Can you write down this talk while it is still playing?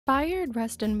Bayard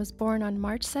Rustin was born on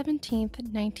March 17,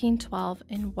 1912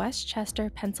 in Westchester,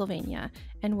 Pennsylvania,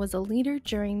 and was a leader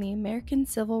during the American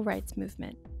Civil Rights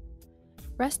Movement.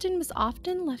 Rustin was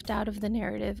often left out of the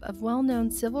narrative of well-known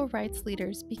civil rights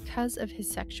leaders because of his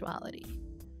sexuality.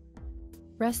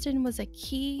 Rustin was a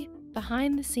key,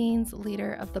 behind-the-scenes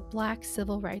leader of the Black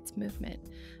Civil Rights Movement,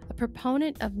 a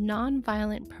proponent of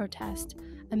nonviolent protest,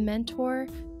 a mentor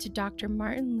to Dr.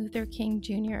 Martin Luther King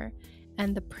Jr.,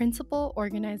 and the principal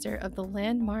organizer of the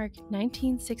landmark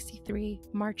 1963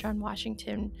 March on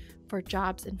Washington for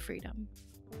Jobs and Freedom.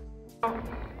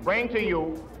 Bring to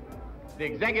you the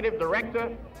executive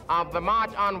director of the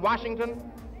March on Washington,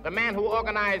 the man who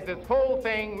organized this whole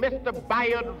thing, Mr.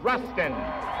 Bayard Rustin.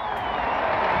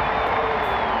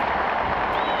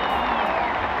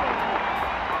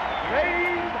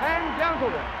 Ladies and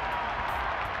gentlemen,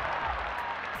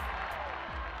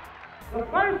 the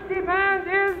first demand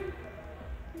is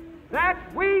that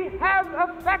we have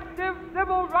effective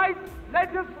civil rights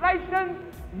legislation,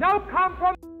 no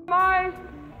compromise,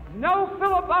 no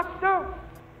filibuster,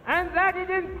 and that it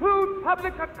includes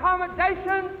public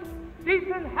accommodation,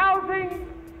 decent housing,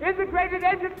 integrated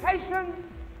education,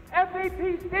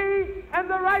 FAPC, and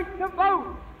the right to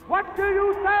vote. What do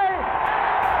you say?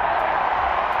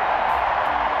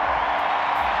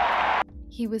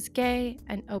 He was gay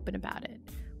and open about it,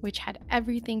 which had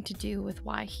everything to do with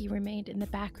why he remained in the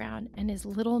background and is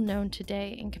little known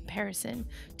today in comparison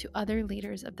to other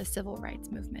leaders of the civil rights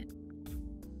movement.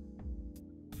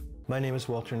 My name is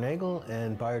Walter Nagel,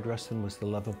 and Bayard Rustin was the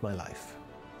love of my life.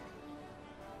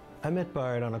 I met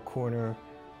Bayard on a corner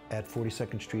at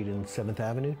 42nd Street and 7th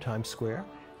Avenue, Times Square,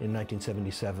 in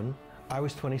 1977. I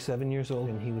was 27 years old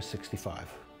and he was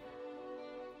 65.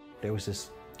 There was this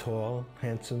tall,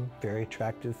 handsome, very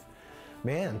attractive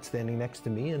man standing next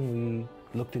to me, and we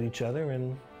looked at each other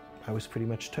and I was pretty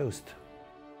much toast.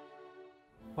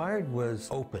 Bayard was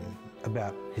open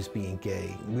about his being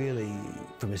gay, really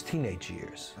from his teenage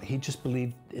years. He just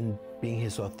believed in being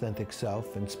his authentic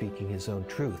self and speaking his own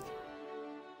truth.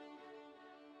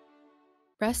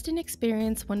 Rustin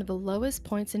experienced one of the lowest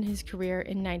points in his career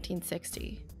in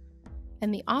 1960.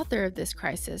 And the author of this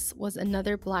crisis was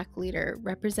another Black leader,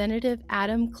 Representative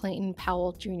Adam Clayton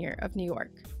Powell Jr. of New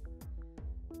York.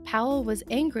 Powell was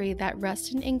angry that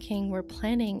Rustin and King were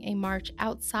planning a march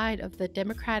outside of the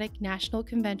Democratic National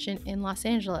Convention in Los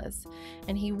Angeles,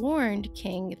 and he warned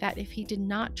King that if he did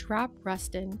not drop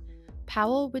Rustin,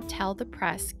 Powell would tell the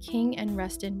press King and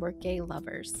Rustin were gay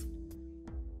lovers.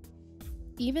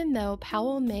 Even though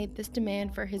Powell made this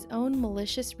demand for his own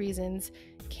malicious reasons,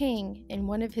 King, in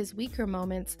one of his weaker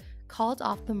moments, called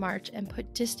off the march and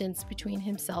put distance between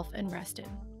himself and Rustin.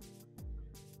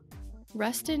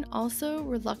 Rustin also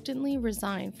reluctantly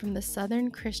resigned from the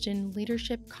Southern Christian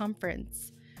Leadership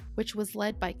Conference, which was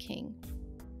led by King.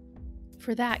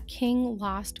 For that, King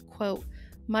lost, quote,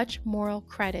 much moral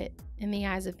credit in the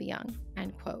eyes of the young,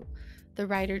 end quote, the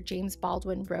writer James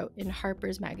Baldwin wrote in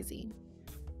Harper's Magazine.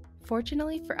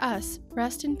 Fortunately for us,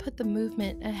 Rustin put the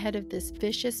movement ahead of this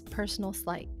vicious personal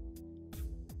slight.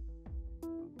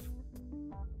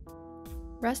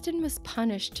 Rustin was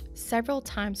punished several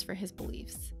times for his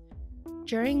beliefs.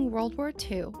 During World War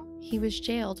II, he was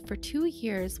jailed for 2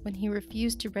 years when he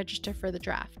refused to register for the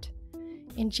draft.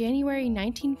 In January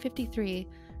 1953,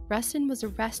 Rustin was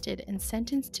arrested and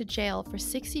sentenced to jail for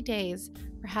 60 days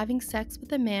for having sex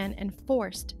with a man and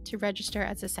forced to register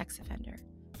as a sex offender.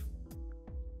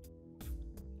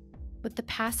 With the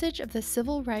passage of the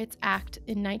Civil Rights Act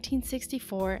in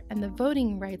 1964 and the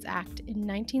Voting Rights Act in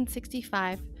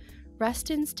 1965,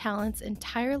 Rustin's talents and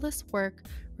tireless work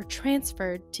were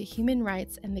transferred to human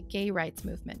rights and the gay rights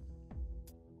movement.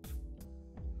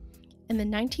 In the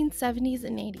 1970s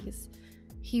and 80s,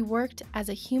 he worked as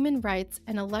a human rights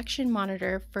and election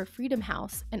monitor for Freedom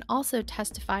House and also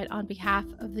testified on behalf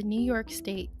of the New York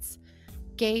State's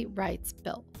Gay Rights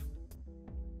Bill.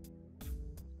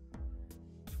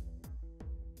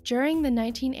 During the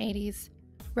 1980s,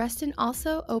 Rustin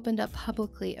also opened up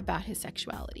publicly about his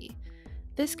sexuality.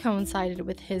 This coincided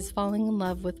with his falling in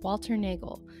love with Walter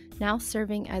Nagel, now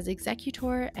serving as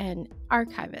executor and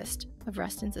archivist of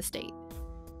Rustin's estate.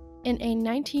 In a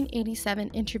 1987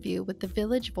 interview with the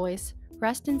Village Voice,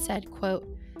 Rustin said, quote,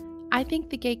 "I think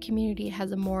the gay community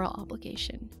has a moral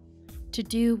obligation to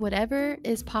do whatever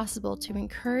is possible to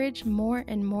encourage more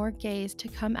and more gays to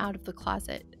come out of the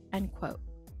closet," end quote.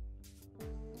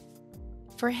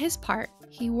 For his part,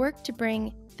 he worked to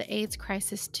bring the AIDS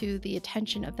crisis to the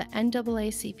attention of the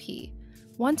NAACP,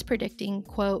 once predicting,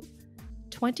 quote,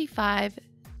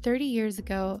 30 years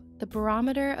ago, the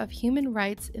barometer of human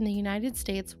rights in the United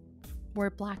States were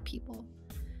Black people.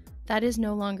 that is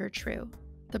no longer true.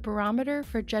 The barometer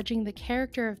for judging the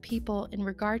character of people in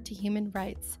regard to human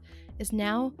rights is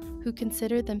now who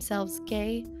consider themselves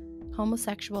gay,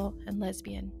 homosexual, and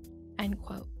lesbian." End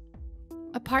quote.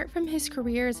 Apart from his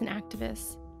career as an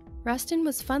activist, Rustin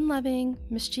was fun-loving,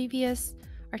 mischievous,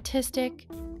 artistic,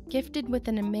 gifted with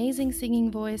an amazing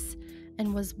singing voice,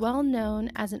 and was well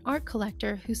known as an art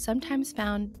collector who sometimes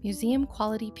found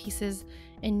museum-quality pieces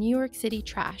in New York City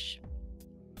trash.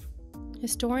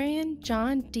 Historian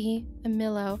John D.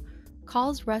 Amillo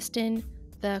calls Rustin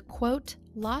the, quote,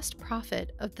 "lost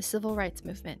prophet of the civil rights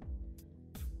movement."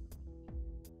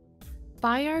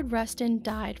 Bayard Rustin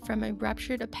died from a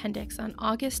ruptured appendix on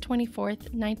August 24,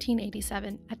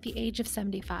 1987, at the age of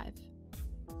 75.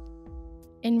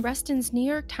 In Rustin's New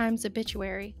York Times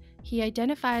obituary, he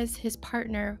identifies his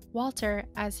partner, Walter,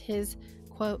 as his,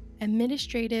 quote,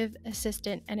 "administrative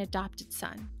assistant and adopted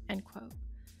son," end quote.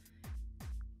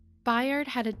 Bayard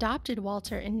had adopted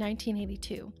Walter in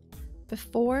 1982.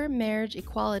 Before marriage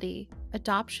equality,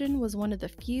 adoption was one of the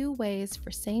few ways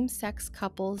for same-sex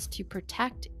couples to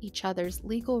protect each other's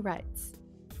legal rights.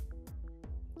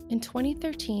 In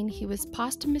 2013, he was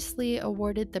posthumously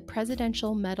awarded the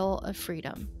Presidential Medal of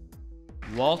Freedom.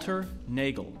 Walter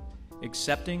Nagel,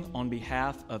 accepting on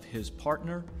behalf of his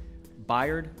partner,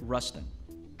 Bayard Rustin.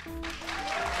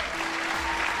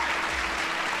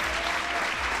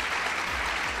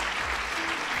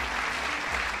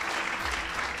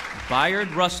 Bayard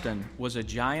Rustin was a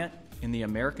giant in the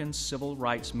American civil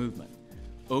rights movement,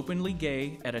 openly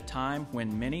gay at a time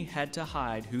when many had to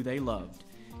hide who they loved.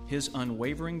 His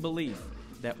unwavering belief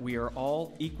that we are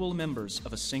all equal members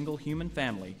of a single human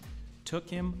family took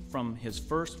him from his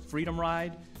first freedom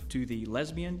ride to the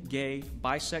lesbian, gay,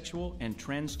 bisexual, and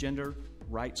transgender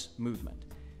rights movement.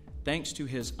 Thanks to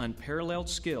his unparalleled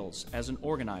skills as an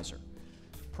organizer,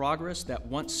 progress that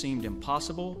once seemed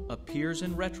impossible appears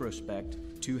in retrospect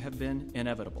to have been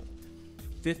inevitable.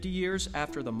 50 years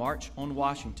after the March on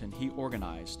Washington he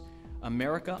organized,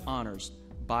 America honors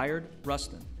Bayard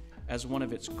Rustin as one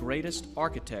of its greatest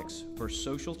architects for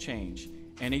social change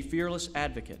and a fearless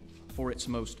advocate for its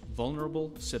most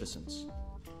vulnerable citizens.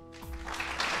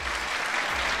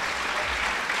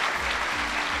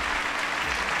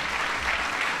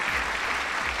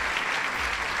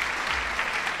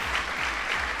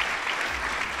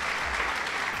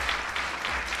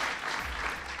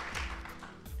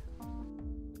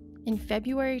 In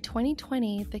February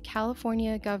 2020, the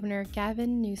California Governor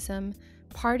Gavin Newsom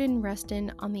pardoned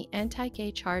Rustin on the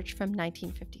anti-gay charge from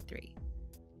 1953.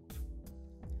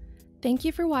 Thank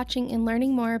you for watching and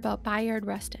learning more about Bayard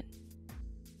Rustin.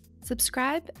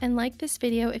 Subscribe and like this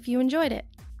video if you enjoyed it.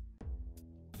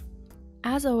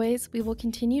 As always, we will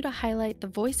continue to highlight the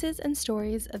voices and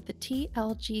stories of the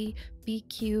TLGBTQ+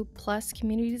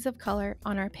 communities of color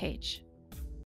on our page.